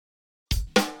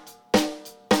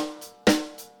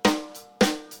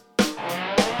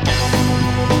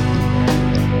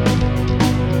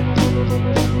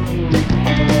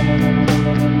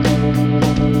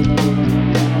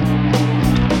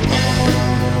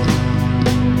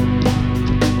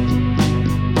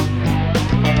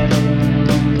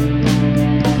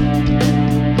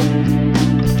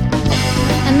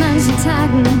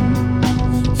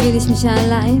nicht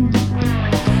allein.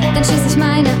 Dann schließ ich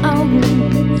meine Augen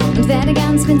und werde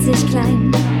ganz winzig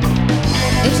klein.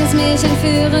 Ich lass mich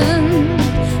entführen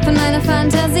von meiner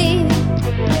Fantasie.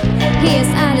 Hier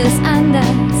ist alles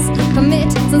anders, komm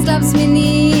mit, sonst glaubst du mir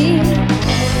nie.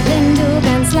 Wenn du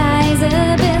ganz leise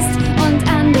bist und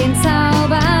an den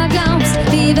Zauber glaubst,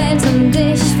 die Welt um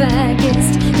dich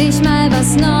vergisst, dich mal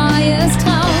was Neues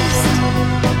traust,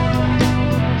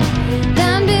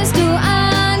 dann bist du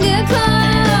angekommen.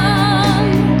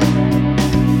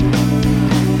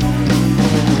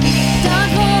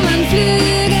 Dort, wo man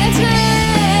Flügel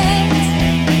trägt,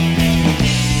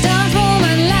 dort, wo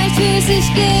man leichtfüßig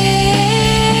geht,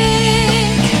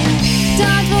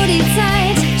 dort, wo die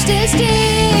Zeit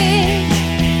stillsteht,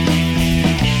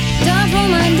 dort, wo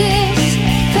man dich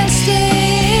versteht.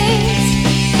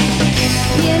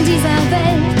 Hier in dieser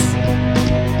Welt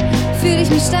fühle ich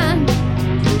mich stark.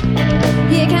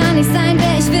 Hier kann ich sein,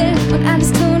 wer ich will und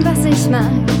alles tun, was ich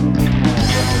mag.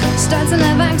 Stolz und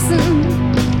erwachsen,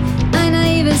 ein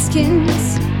naives Kind.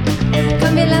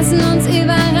 Komm, wir lassen uns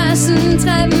überraschen,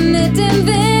 treiben mit dem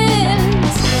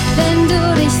Wind. Wenn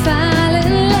du dich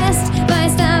fallen lässt,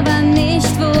 weißt aber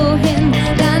nicht wohin,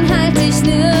 dann halt dich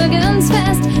nirgends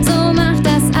fest, so macht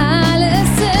das alles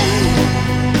Sinn.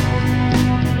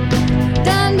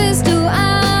 Dann bist du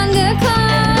angekommen.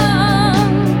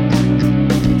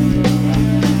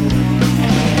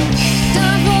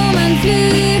 Dort, wo man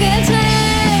Flügel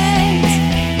trägt,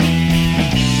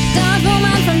 dort, wo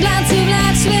man von Blatt zu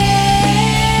Blatt schwebt,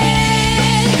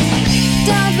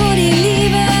 dort, wo die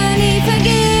Liebe nie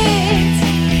vergeht,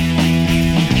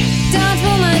 dort,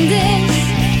 wo man dich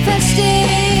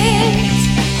versteht.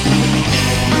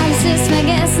 Alles ist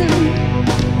vergessen,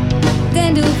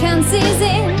 denn du kannst sie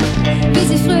sehen, wie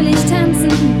sie fröhlich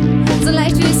tanzen, so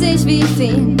leichtfüßig wie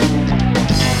Feen.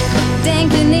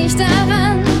 Denke nicht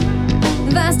daran,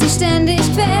 was dich ständig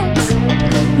quält,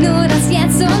 nur das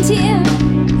Jetzt und Hier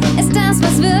ist das,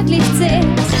 was wirklich zählt.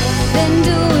 Wenn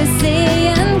du es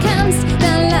sehen kannst,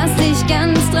 dann lass dich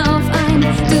ganz drauf ein,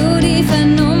 du die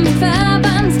Vernunft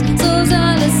verbannst, so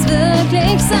soll es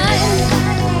wirklich sein.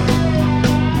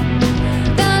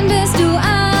 Dann bist du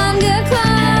angekommen.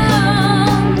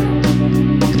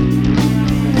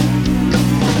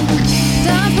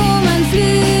 Dort, wo man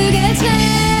Flügel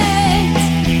trägt,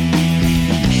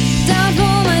 dort, wo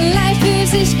man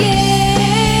leichtfüßig geht,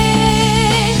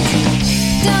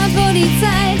 dort, wo die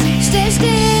Zeit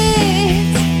stillsteht.